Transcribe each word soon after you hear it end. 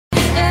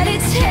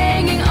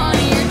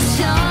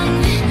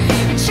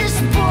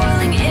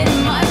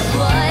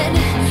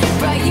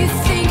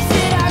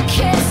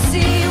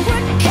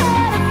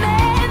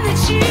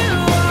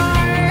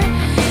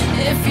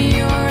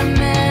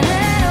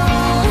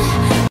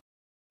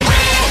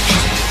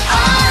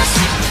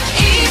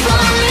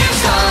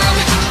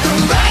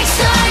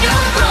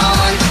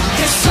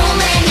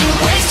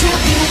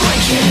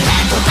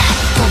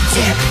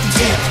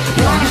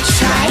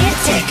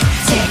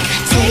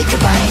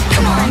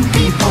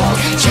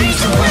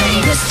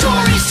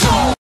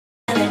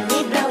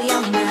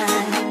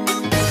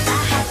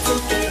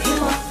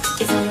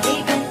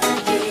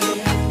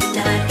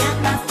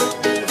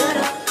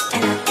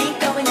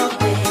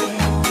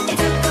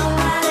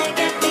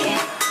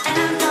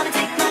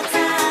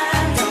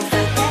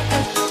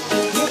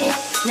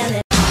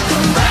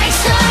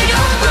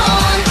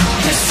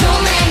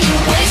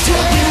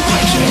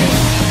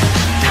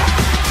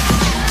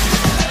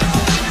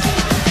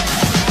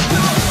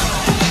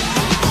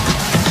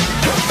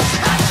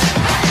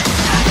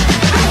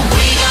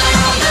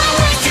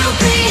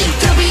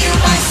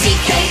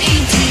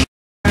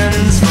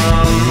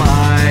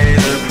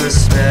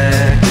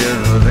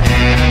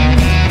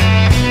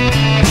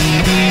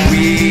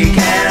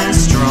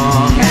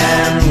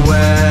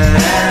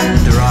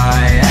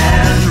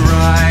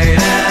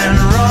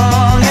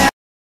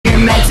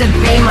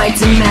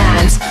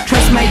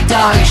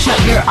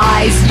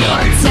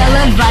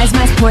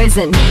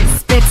poison,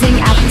 spitting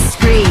at the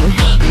screen.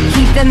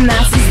 Keep the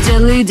masses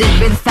deluded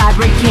with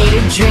fabricated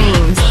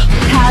dreams.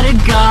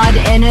 Powdered God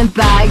in a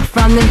bag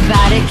from the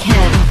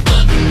Vatican.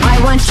 I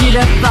want you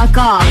to fuck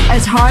off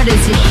as hard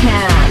as you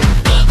can.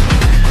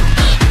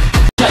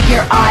 Shut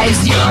your eyes,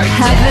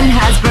 heaven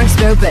has burst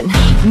open.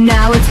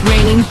 Now it's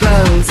raining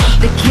bones.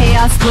 The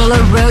chaos will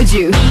erode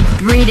you,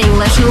 breeding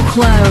literal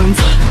clones.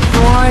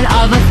 Born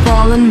of a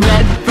fallen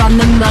rib from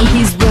the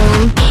monkey's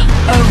womb,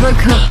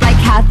 overcooked by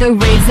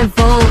cathode rays of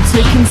old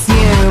to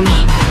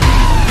consume.